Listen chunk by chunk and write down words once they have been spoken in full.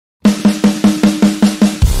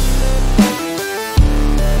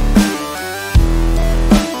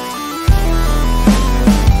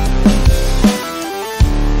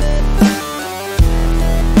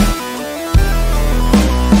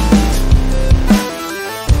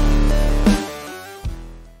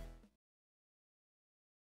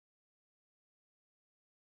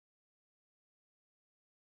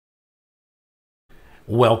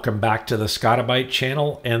Welcome back to the Scotti-BYTE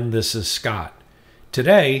channel, and this is Scott.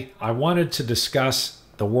 Today, I wanted to discuss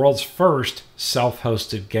the world's first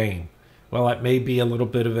self-hosted game. Well, it may be a little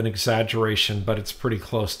bit of an exaggeration, but it's pretty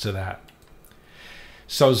close to that.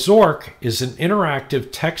 So Zork is an interactive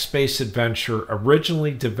text-based adventure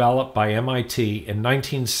originally developed by MIT in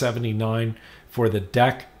 1979 for the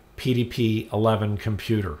DEC PDP-11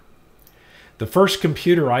 computer. The first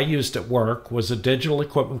computer I used at work was a Digital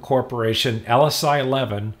Equipment Corporation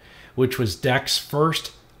LSI-11, which was DEC's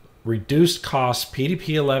first reduced-cost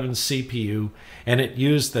PDP-11 CPU, and it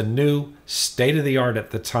used the new, state-of-the-art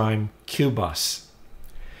at the time, QBus.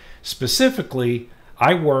 Specifically,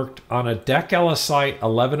 I worked on a DEC LSI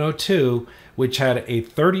 1102, which had a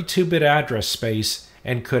 32-bit address space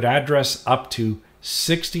and could address up to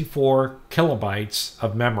 64 kilobytes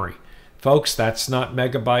of memory. Folks, that's not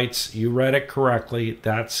megabytes. You read it correctly.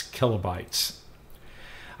 That's kilobytes.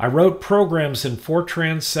 I wrote programs in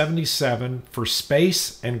Fortran 77 for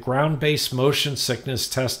space and ground-based motion sickness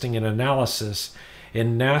testing and analysis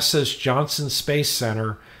in NASA's Johnson Space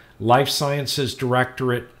Center Life Sciences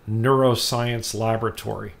Directorate Neuroscience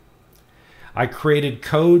Laboratory. I created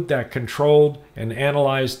code that controlled and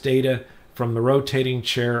analyzed data from the rotating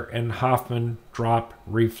chair and Hoffman drop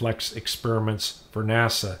reflex experiments for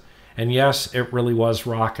NASA. And yes, it really was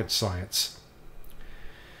rocket science.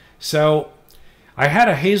 So I had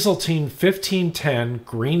a Hazeltine 1510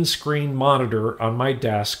 green screen monitor on my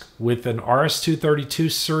desk with an RS-232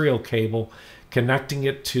 serial cable connecting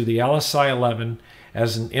it to the LSI-11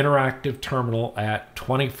 as an interactive terminal at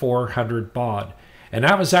 2400 baud. And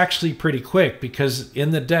that was actually pretty quick because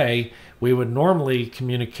in the day we would normally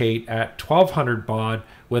communicate at 1200 baud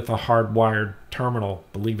with a hardwired terminal,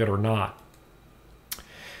 believe it or not.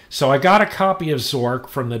 So I got a copy of Zork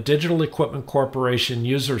from the Digital Equipment Corporation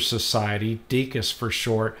User Society, DECUS for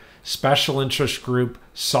short, Special Interest Group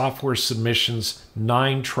Software Submissions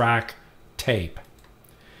 9-track tape.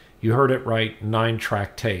 You heard it right,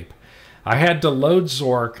 9-track tape. I had to load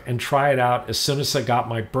Zork and try it out as soon as I got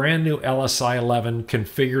my brand new LSI-11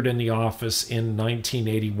 configured in the office in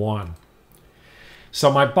 1981.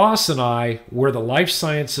 So my boss and I were the life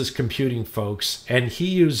sciences computing folks, and he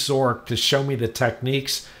used Zork to show me the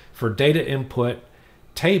techniques for data input,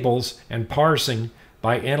 tables, and parsing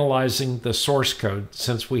by analyzing the source code,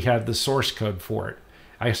 since we had the source code for it.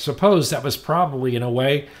 I suppose that was probably, in a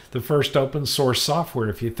way, the first open source software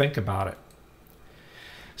if you think about it.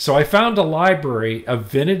 So I found a library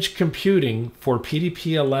of vintage computing for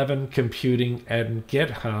PDP-11 computing and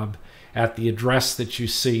GitHub at the address that you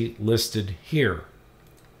see listed here.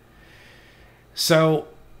 So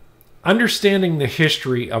understanding the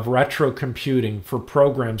history of retro computing for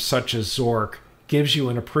programs such as Zork gives you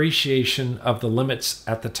an appreciation of the limits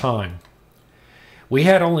at the time. We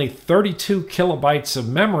had only 32 kilobytes of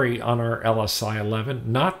memory on our LSI-11,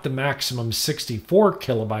 not the maximum 64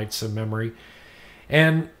 kilobytes of memory,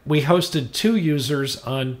 and we hosted 2 users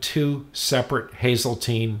on 2 separate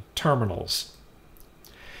Hazeltine terminals.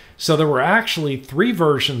 So there were actually 3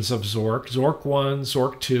 versions of Zork, Zork 1,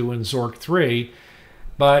 Zork 2, and Zork 3,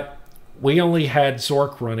 but we only had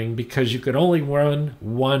Zork running because you could only run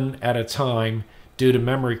one at a time due to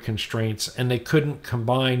memory constraints, and they couldn't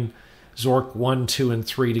combine Zork 1, 2, and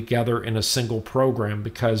 3 together in a single program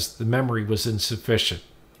because the memory was insufficient.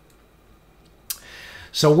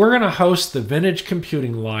 So we're going to host the Vintage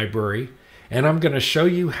Computing Library, and I'm going to show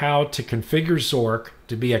you how to configure Zork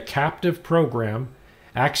to be a captive program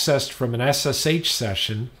accessed from an SSH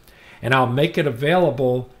session, and I'll make it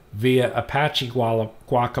available via Apache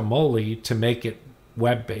Guacamole to make it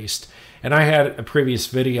web-based. And I had a previous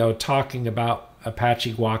video talking about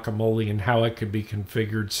Apache Guacamole and how it could be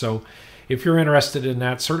configured. So if you're interested in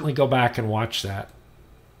that, certainly go back and watch that.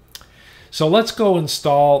 So let's go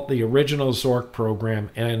install the original Zork program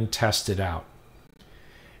and test it out.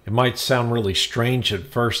 It might sound really strange at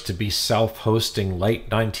first to be self-hosting late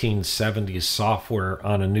 1970s software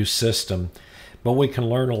on a new system, but we can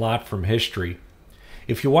learn a lot from history.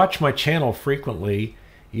 If you watch my channel frequently,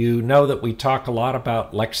 you know that we talk a lot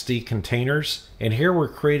about LXD containers, and here we're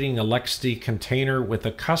creating a LXD container with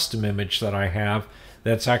a custom image that I have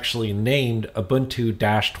that's actually named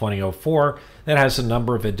Ubuntu-2004 that has a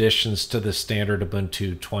number of additions to the standard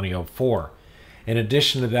Ubuntu 2004. In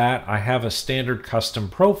addition to that, I have a standard custom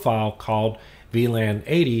profile called VLAN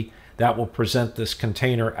 80 that will present this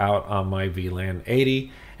container out on my VLAN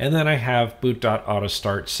 80. And then I have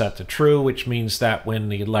boot.autostart set to true, which means that when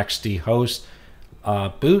the LXD host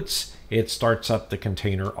boots, it starts up the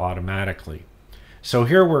container automatically. So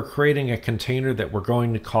here we're creating a container that we're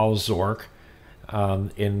going to call Zork.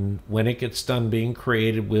 And when it gets done being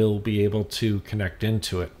created, we'll be able to connect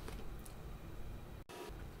into it.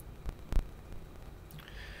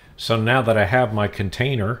 So now that I have my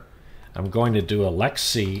container, I'm going to do a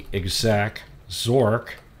lexi exec Zork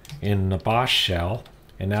in the Bash shell,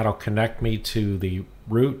 and that'll connect me to the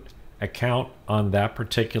root account on that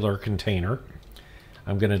particular container.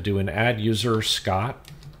 I'm going to do an add user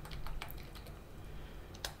Scott.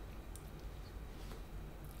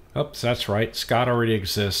 Oops, that's right. Scott already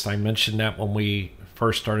exists. I mentioned that when we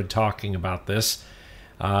first started talking about this.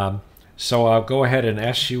 So I'll go ahead and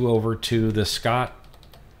SU over to the Scott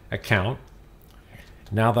account.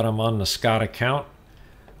 Now that I'm on the Scott account,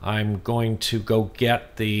 I'm going to go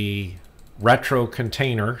get the retro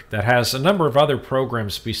container that has a number of other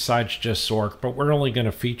programs besides just Zork, but we're only going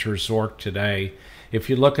to feature Zork today. If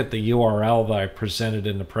you look at the URL that I presented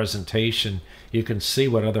in the presentation, you can see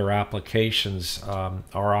what other applications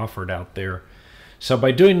are offered out there. So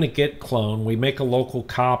by doing the git clone, we make a local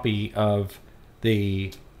copy of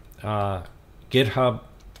the GitHub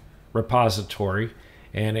repository,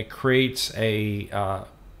 and it creates a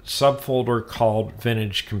subfolder called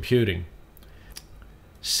Vintage Computing.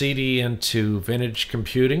 CD into Vintage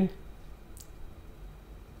Computing,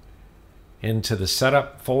 into the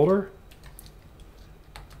setup folder.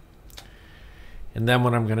 And then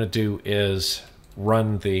what I'm going to do is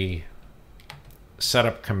run the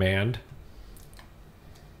setup command,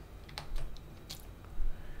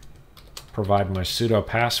 provide my sudo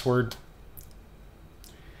password,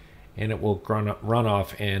 and it will run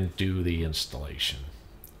off and do the installation.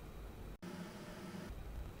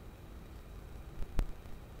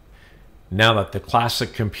 Now that the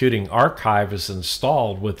Classic Computing Archive is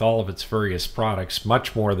installed with all of its various products,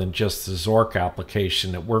 much more than just the Zork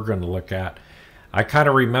application that we're going to look at, I kind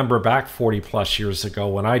of remember back 40 plus years ago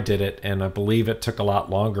when I did it, and I believe it took a lot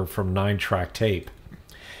longer from 9-track tape.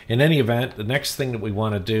 In any event, the next thing that we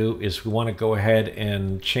want to do is we want to go ahead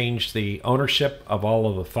and change the ownership of all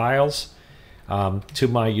of the files to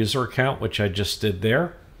my user account, which I just did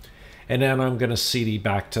there. And then I'm going to CD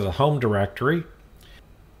back to the home directory.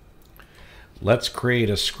 Let's create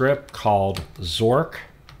a script called Zork.sh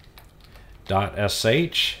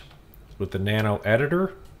with the nano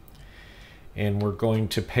editor. And we're going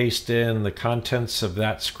to paste in the contents of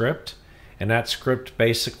that script. And that script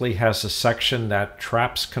basically has a section that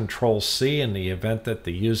traps Control-C in the event that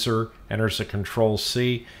the user enters a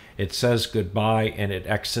Control-C. It says goodbye and it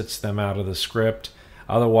exits them out of the script.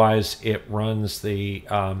 Otherwise, it runs the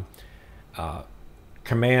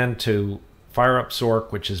command to fire up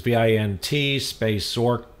Zork, which is vint space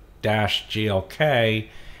Zork-glk,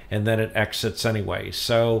 and then it exits anyway.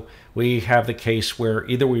 So we have the case where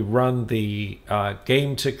either we run the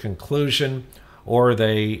game to conclusion, or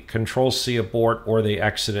they Control-C abort, or they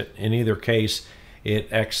exit it. In either case, it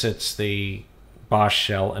exits the Bash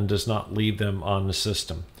shell and does not leave them on the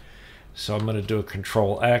system. So I'm going to do a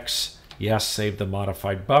Control-X. Yes, save the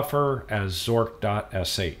modified buffer as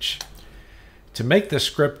Zork.sh. To make the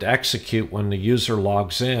script execute when the user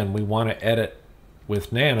logs in, we want to edit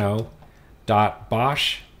with nano.bashrc,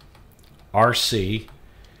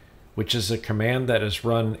 which is a command that is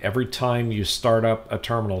run every time you start up a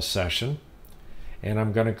terminal session. And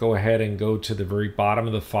I'm going to go ahead and go to the very bottom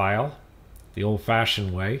of the file, the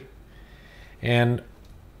old-fashioned way. And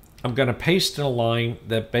I'm going to paste in a line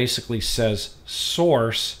that basically says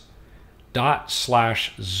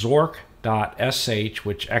source./zork.sh,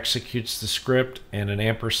 which executes the script, and an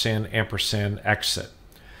ampersand exit.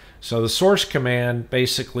 So the source command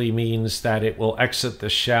basically means that it will exit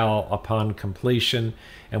the shell upon completion,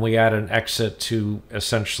 and we add an exit to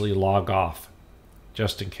essentially log off,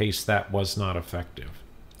 just in case that was not effective.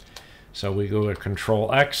 So we go to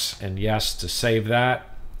Control-X and yes to save that.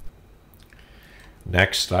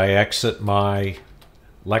 Next, I exit my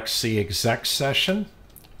lexi exec session,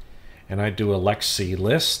 and I do a lexi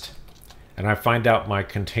list, and I find out my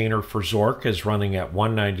container for Zork is running at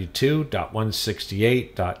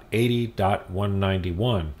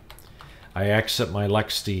 192.168.80.191. I exit my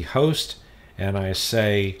lexd host, and I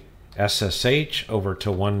say SSH over to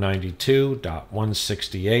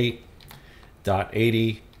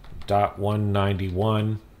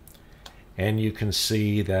 192.168.80.191, and you can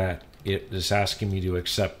see that it is asking me to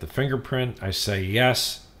accept the fingerprint. I say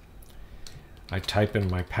yes. I type in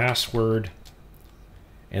my password,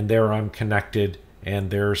 and there I'm connected, and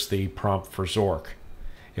there's the prompt for Zork.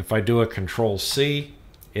 If I do a Control-C,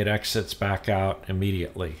 it exits back out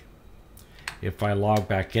immediately. If I log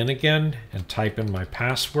back in again and type in my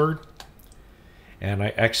password, and I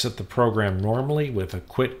exit the program normally with a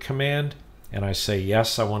quit command, and I say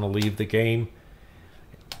yes, I want to leave the game,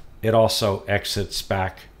 it also exits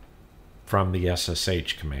back from the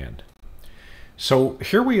SSH command. So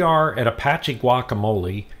here we are at Apache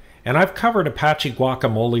Guacamole, and I've covered Apache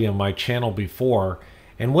Guacamole on my channel before,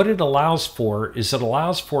 and what it allows for is it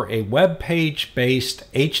allows for a web page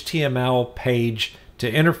based HTML page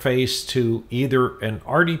to interface to either an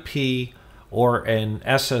RDP or an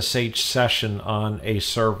SSH session on a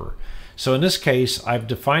server. So in this case, I've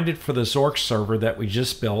defined it for the Zork server that we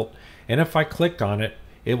just built, and if I click on it,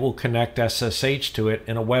 it will connect SSH to it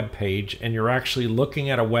in a web page, and you're actually looking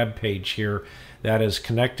at a web page here that is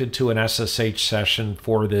connected to an SSH session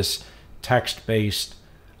for this text-based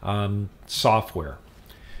software.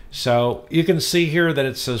 So you can see here that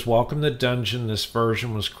it says, welcome to Dungeon. This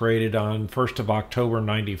version was created on 1st of October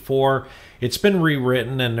 94. It's been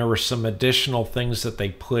rewritten, and there were some additional things that they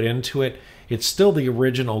put into it. It's still the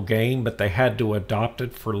original game, but they had to adopt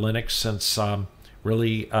it for Linux since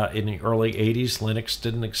really in the early 80s, Linux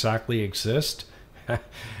didn't exactly exist,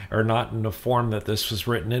 or not in the form that this was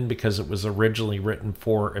written in, because it was originally written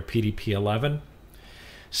for a PDP-11.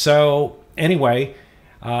 So anyway,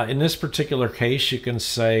 in this particular case, you can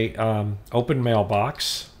say open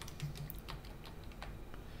mailbox.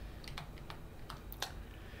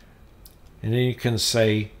 And then you can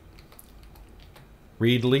say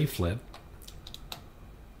read leaflet.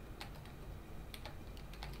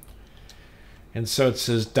 And so it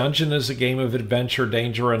says, Dungeon is a game of adventure,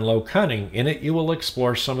 danger, and low cunning. In it, you will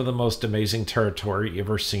explore some of the most amazing territory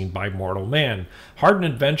ever seen by mortal man. Hardened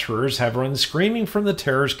adventurers have run screaming from the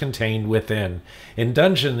terrors contained within. In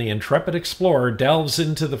Dungeon, the intrepid explorer delves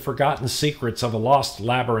into the forgotten secrets of a lost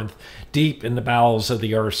labyrinth deep in the bowels of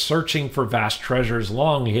the earth, searching for vast treasures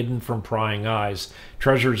long hidden from prying eyes,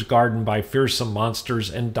 treasures guarded by fearsome monsters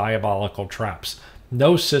and diabolical traps.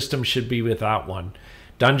 No system should be without one.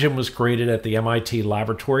 Dungeon was created at the MIT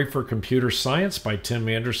Laboratory for Computer Science by Tim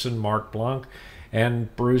Anderson, Mark Blanc,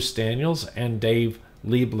 and Bruce Daniels, and Dave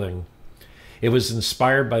Liebling. It was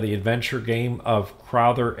inspired by the adventure game of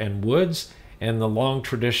Crowther and Woods and the long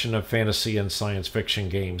tradition of fantasy and science fiction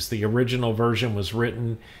games. The original version was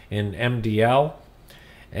written in MDL,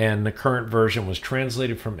 and the current version was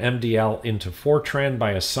translated from MDL into Fortran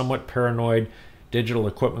by a somewhat paranoid Digital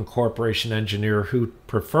Equipment Corporation engineer who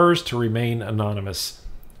prefers to remain anonymous.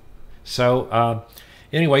 So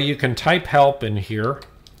anyway, you can type help in here.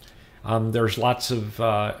 There's lots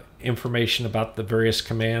of information about the various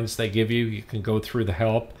commands they give you. You can go through the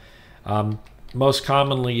help. Most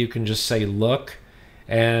commonly, you can just say look,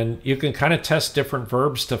 and you can kind of test different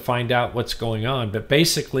verbs to find out what's going on. But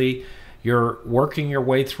basically, you're working your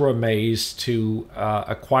way through a maze to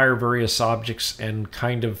acquire various objects and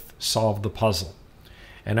kind of solve the puzzle.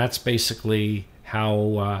 And that's basically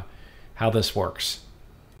how this works.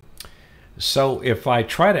 So if I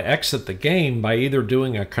try to exit the game by either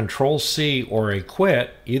doing a Control-C or a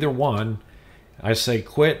quit, either one, I say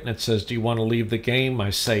quit, and it says, do you want to leave the game? I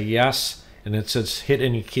say yes, and it says hit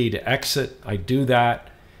any key to exit. I do that,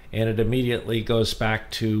 and it immediately goes back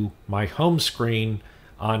to my home screen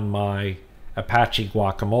on my Apache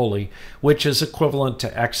Guacamole, which is equivalent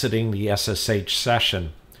to exiting the SSH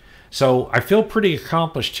session. So I feel pretty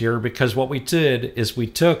accomplished here, because what we did is we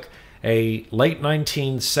took a late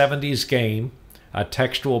 1970s game, a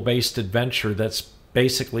textual-based adventure that's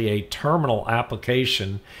basically a terminal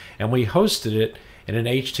application, and we hosted it in an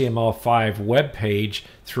HTML5 web page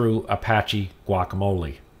through Apache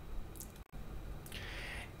Guacamole.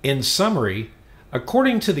 In summary,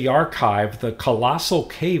 according to the archive, the Colossal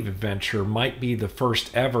Cave adventure might be the first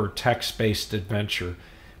ever text-based adventure,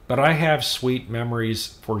 but I have sweet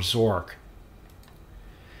memories for Zork.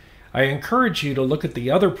 I encourage you to look at the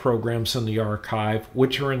other programs in the archive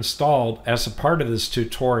which are installed as a part of this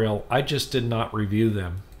tutorial. I just did not review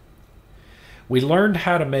them. We learned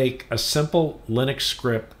how to make a simple Linux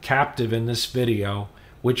script captive in this video,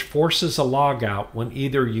 which forces a logout when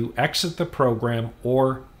either you exit the program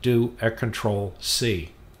or do a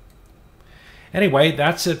Control-C. Anyway,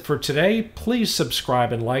 that's it for today. Please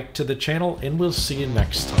subscribe and like to the channel, and we'll see you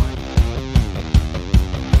next time.